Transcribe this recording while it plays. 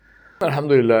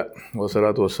Alhamdulillah, wa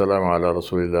salatu wa salam ala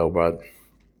Rasulillah wa ba'd.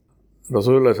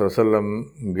 Rasulullah sallallahu alaihi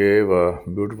wasallam gave a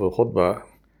beautiful khutbah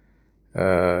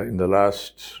in the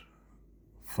last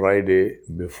Friday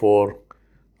before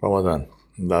Ramadan,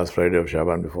 last Friday of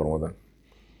Shaban before Ramadan.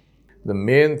 The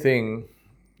main thing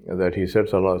that he said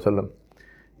sallallahu alaihi wasallam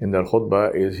in that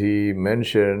khutbah is he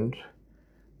mentioned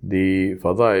the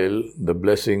fadail, the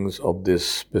blessings of this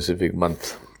specific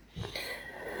month.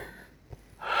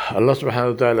 Allah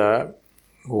subhanahu wa ta'ala,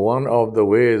 one of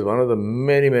the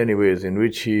many ways in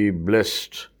which He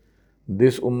blessed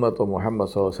this ummah of Muhammad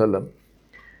sallallahu alaihi wasallam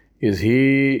is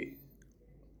He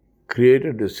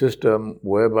created a system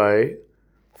whereby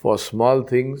for small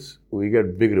things we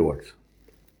get big rewards.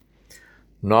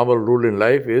 Normal rule in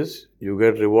life is you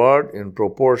get reward in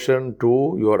proportion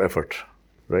to your effort,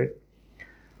 right?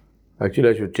 Actually,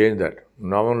 I should change that.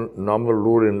 Normal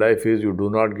rule in life is you do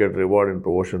not get reward in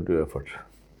proportion to your effort.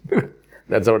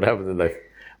 That's what happens in life.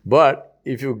 But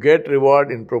if you get reward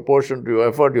in proportion to your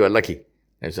effort, you are lucky.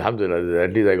 And say, alhamdulillah,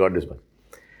 at least I got this one.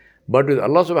 But with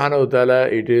Allah subhanahu wa ta'ala,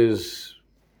 it is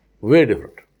way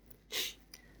different.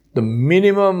 The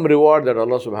minimum reward that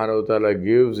Allah subhanahu wa ta'ala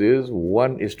gives is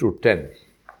 1:10.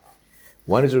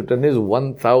 1:10 is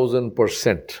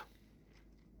 1000%.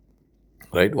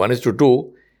 Right?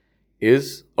 1:2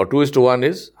 is, or 2:1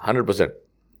 is 100%.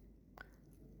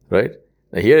 Right?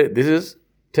 Now here, this is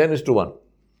 10:1.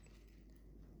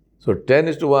 So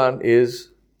 10:1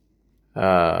 is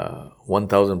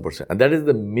 1000%. And that is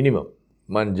the minimum.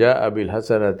 Man ja'a bil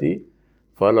hasanati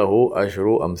falahu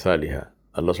ashru amthaliha.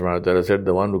 Allah subhanahu wa ta'ala said,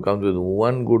 the one who comes with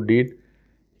one good deed,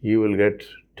 he will get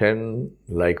 10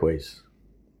 likewise.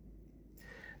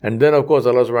 And then of course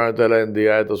Allah subhanahu wa ta'ala in the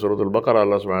ayat of Surah Al-Baqarah,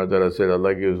 Allah subhanahu wa ta'ala said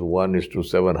Allah gives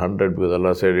 1:700 because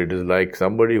Allah said it is like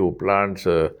somebody who plants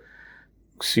a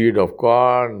seed of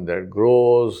corn that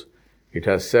grows. It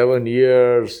has 7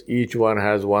 years, each one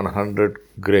has 100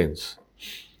 grains.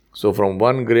 So from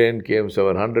one grain came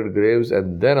 700 grains,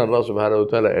 and then Allah subhanahu wa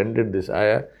ta'ala ended this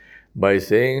ayah by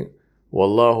saying,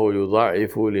 Wallahu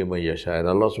yudha'ifu liman yasha. And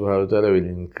Allah subhanahu wa ta'ala will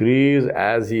increase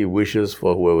as He wishes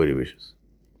for whoever He wishes.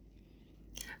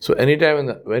 So anytime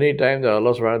that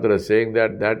Allah subhanahu wa ta'ala is saying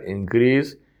that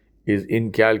increase is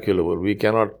incalculable.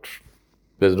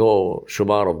 There's no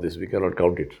shumar of this, we cannot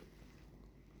count it.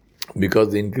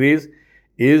 Because the increase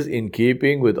is in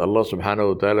keeping with Allah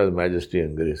subhanahu wa ta'ala's majesty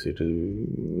and grace.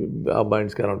 Our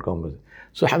minds cannot compensate.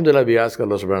 So alhamdulillah, we ask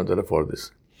Allah subhanahu wa ta'ala for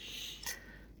this.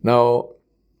 Now,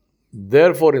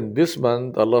 therefore in this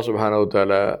month, Allah subhanahu wa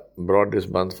ta'ala brought this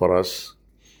month for us.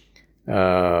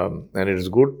 And it is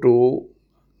good to,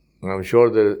 I'm sure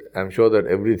that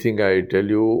everything I tell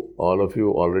you, all of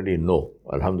you already know.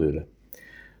 Alhamdulillah.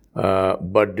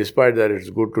 But despite that,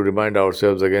 it's good to remind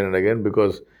ourselves again and again,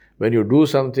 because when you do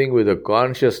something with a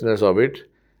consciousness of it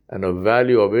and a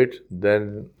value of it,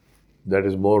 then that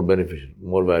is more beneficial,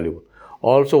 more valuable.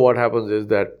 Also, what happens is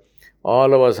that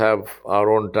all of us have our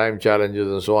own time challenges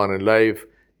and so on in life.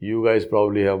 You guys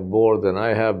probably have more than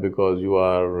I have because you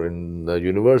are in the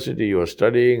university, you are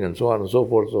studying and so on and so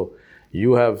forth. So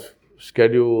you have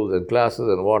schedules and classes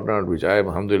and whatnot, which I am,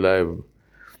 alhamdulillah,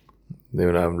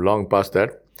 I'm long past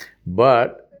that.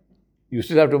 But you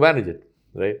still have to manage it,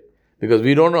 right? Because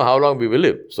we don't know how long we will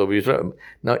live. So we try.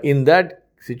 Now, in that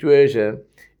situation,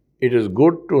 it is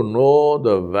good to know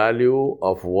the value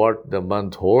of what the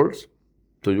month holds,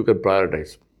 so you can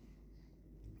prioritize.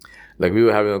 Like we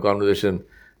were having a conversation,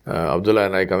 Abdullah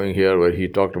and I coming here, where he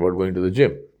talked about going to the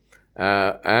gym.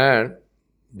 And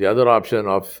the other option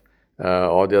of,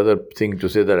 or the other thing to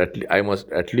say that I must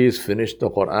at least finish the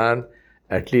Quran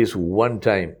at least one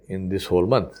time in this whole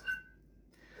month.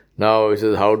 Now he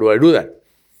says, how do I do that?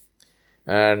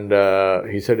 And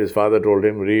he said his father told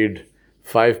him, read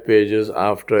 5 pages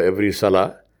after every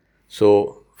salah.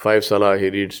 So 5 salah, he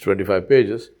reads 25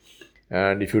 pages.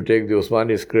 And if you take the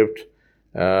Usmani script,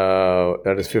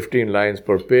 that is 15 lines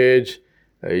per page.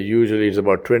 Usually it's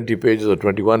about 20 pages or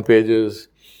 21 pages.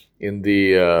 In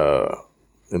the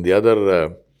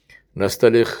other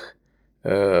Nastalikh,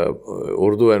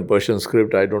 Urdu and Persian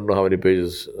script, I don't know how many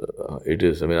pages it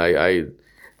is. I mean,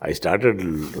 I started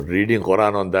reading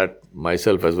Quran on that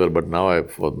myself as well, but now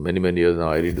for many years now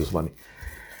I read Usmani.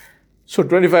 So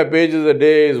 25 pages a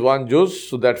day is one juz,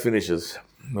 so that finishes.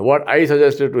 What I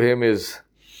suggested to him is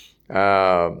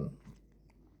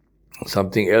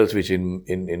something else which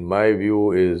in my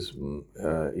view is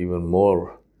even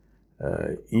more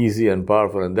easy and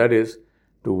powerful, and that is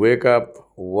to wake up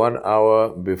 1 hour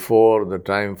before the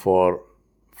time for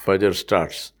Fajr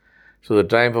starts. So the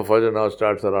time for Fajr now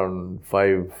starts around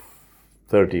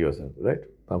 5:30 or something, right?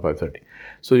 Around 5:30.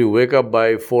 So you wake up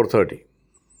by 4:30.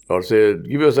 or say,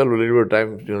 give yourself a little bit of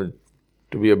time,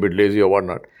 to be a bit lazy or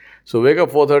whatnot. So wake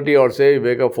up 4:30 or say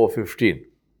wake up 4:15.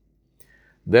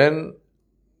 Then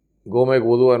go make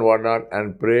wudu and whatnot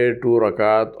and pray 2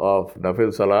 rakat of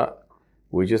nafil salah,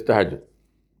 which is tahajjud.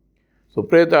 So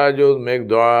pray tahajjud, make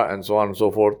dua and so on and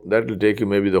so forth. That will take you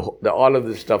maybe all of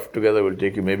this stuff together will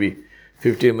take you maybe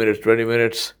 15 minutes, 20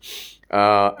 minutes.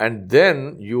 And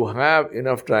then you have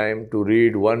enough time to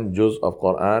read 1 juz of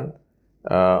Quran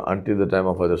until the time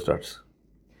of Fajr starts.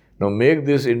 Now make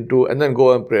this into, and then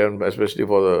go and pray, and especially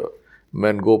for the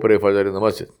men, go pray Fajr in the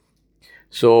masjid.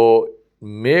 So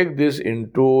make this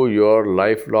into your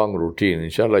lifelong routine.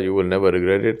 Inshallah, you will never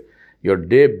regret it. Your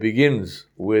day begins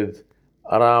with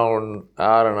around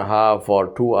hour and a half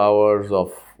or 2 hours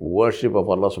of worship of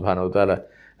Allah subhanahu wa ta'ala.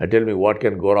 And tell me what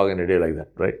can go wrong in a day like that,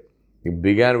 right? You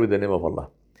began with the name of Allah.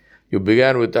 You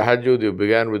began with tahajjud, you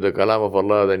began with the kalam of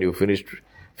Allah, then you finished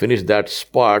that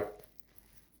spot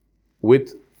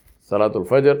with Salatul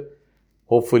Fajr,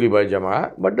 hopefully by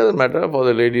Jama'ah. But doesn't matter, for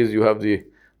the ladies you have the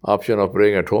option of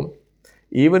praying at home.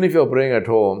 Even if you're praying at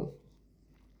home,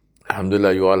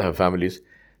 alhamdulillah, you all have families,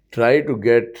 try to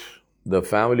get the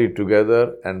family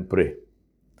together and pray.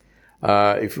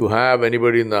 If you have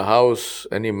anybody in the house,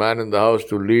 any man in the house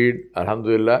to lead,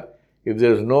 alhamdulillah. If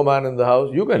there is no man in the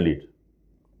house, you can lead.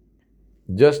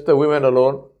 Just the women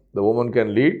alone, the woman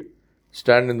can lead,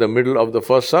 stand in the middle of the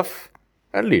first saf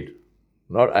and lead.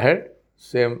 Not ahead,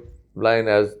 same line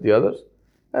as the others,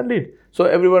 and lead. So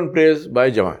everyone prays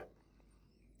by Jama'ah.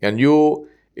 And you,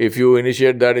 if you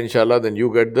initiate that, inshallah, then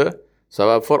you get the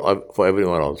sawab for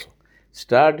everyone also.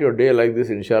 Start your day like this,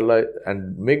 inshallah,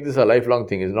 and make this a lifelong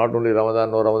thing. It's not only Ramadan,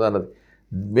 no Ramadan.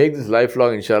 Make this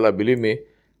lifelong, inshallah. Believe me,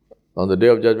 on the day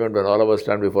of judgment, when all of us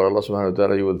stand before Allah subhanahu wa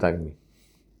ta'ala, you will thank me.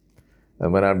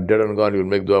 And when I'm dead and gone, you will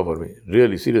make dua for me.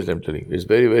 Really, seriously, I'm telling you. It's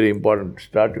very, very important to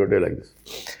start your day like this.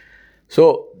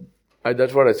 So,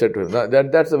 that's what I said to him. Now,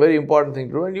 that's a very important thing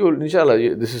to do. And you will,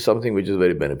 inshallah, this is something which is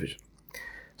very beneficial.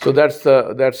 So that's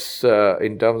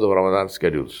in terms of Ramadan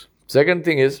schedules. Second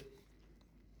thing is,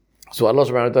 so Allah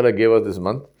subhanahu wa ta'ala gave us this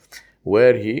month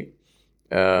where He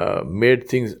made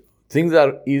things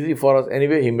are easy for us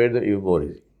anyway, He made them even more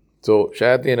easy. So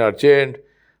shayateen are chained,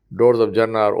 doors of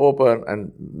Jannah are open,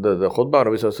 and the khutbah of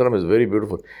Nabi Sallallahu Alaihi Wasallam is very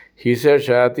beautiful. He said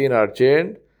shayateen are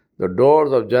chained, the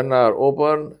doors of Jannah are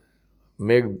open,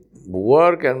 make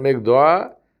work and make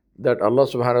dua that Allah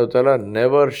subhanahu wa ta'ala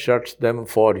never shuts them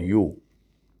for you.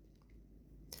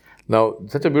 Now,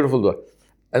 such a beautiful dua.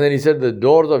 And then he said the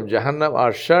doors of Jahannam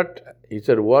are shut. He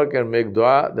said work and make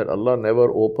dua that Allah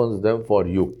never opens them for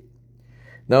you.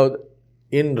 Now,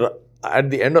 at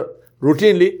the end of,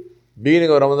 routinely, beginning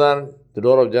of Ramadan, the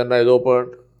door of Jannah is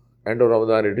opened, end of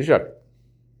Ramadan it is shut.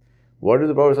 What is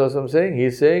the Prophet ﷺ saying? He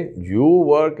is saying, you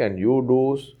work and you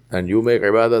do and you make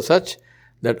ibadah such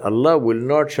that Allah will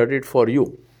not shut it for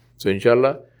you. So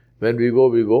inshallah, when we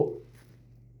go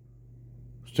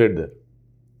straight there.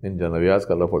 In Jannah, we ask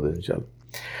Allah for this, inshallah.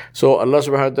 So Allah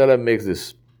subhanahu wa ta'ala makes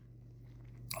this.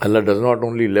 Allah does not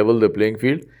only level the playing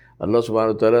field, Allah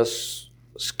subhanahu wa ta'ala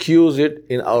skews it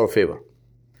in our favor.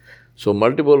 So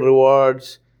multiple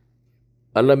rewards,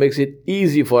 Allah makes it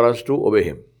easy for us to obey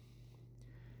Him.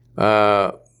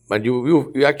 And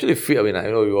you actually feel, I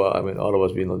know you are, all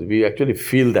of us, we actually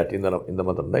feel that in the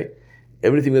month of night.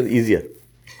 Everything is easier.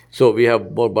 So we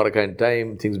have more barakah in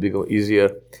time, things become easier,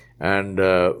 and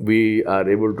we are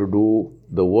able to do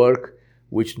the work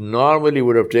which normally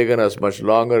would have taken us much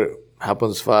longer,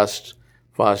 happens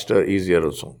faster, easier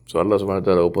also. So Allah subhanahu wa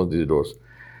ta'ala opens these doors.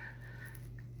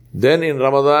 Then in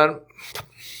Ramadan,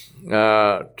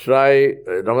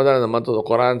 Ramadan is the month of the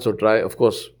Quran, so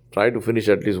try to finish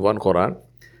at least one Quran.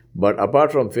 But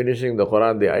apart from finishing the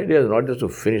Quran, the idea is not just to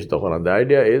finish the Quran. The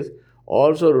idea is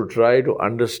also to try to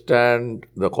understand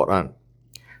the Quran.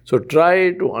 So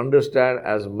try to understand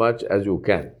as much as you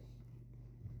can.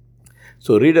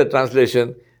 So read a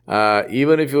translation.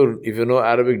 Even if you know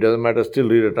Arabic, doesn't matter, still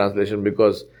read a translation,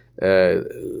 because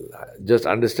just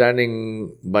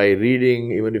understanding by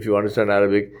reading, even if you understand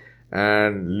Arabic,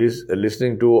 and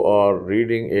listening to or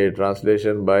reading a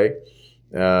translation by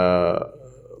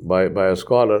a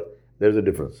scholar, there's a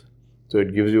difference. So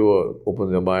it gives you,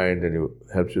 opens your mind and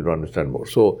helps you to understand more.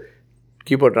 So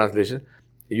keep a translation.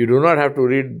 You do not have to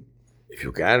read, if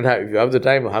you have the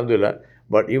time, alhamdulillah.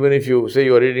 But even if you say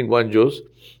you are reading one juz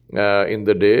in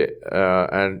the day,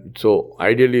 and so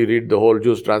ideally read the whole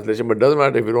juz translation, but doesn't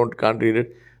matter if you can't read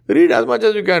it. Read as much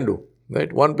as you can do,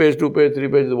 right? 1 page, 2 page, 3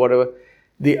 pages, whatever.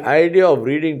 The idea of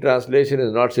reading translation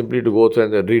is not simply to go through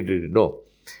and then read it. No.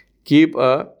 Keep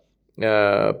a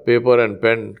paper and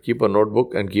pen, keep a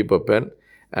notebook and keep a pen,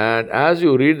 And as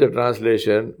you read the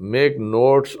translation, make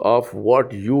notes of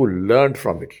what you learned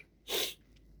from it.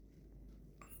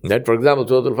 That, for example,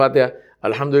 Surah Al-Fatiha,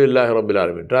 Alhamdulillah Rabbil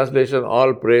Alamin. Translation,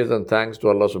 all praise and thanks to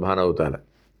Allah subhanahu wa ta'ala.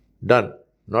 Done.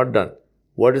 Not done.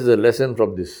 What is the lesson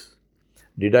from this?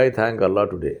 Did I thank Allah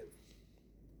today?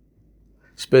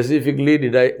 Specifically,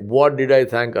 what did I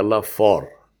thank Allah for?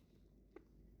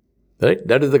 Right?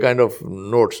 That is the kind of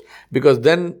notes. Because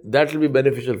then that will be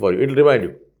beneficial for you. It will remind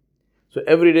you. So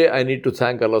every day I need to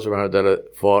thank Allah subhanahu wa ta'ala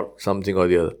for something or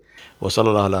the other. وصلى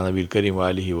الله على نبي الكريم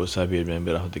وآله وصحبه أجمعين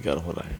برحمتك يا أرحم الراحمين.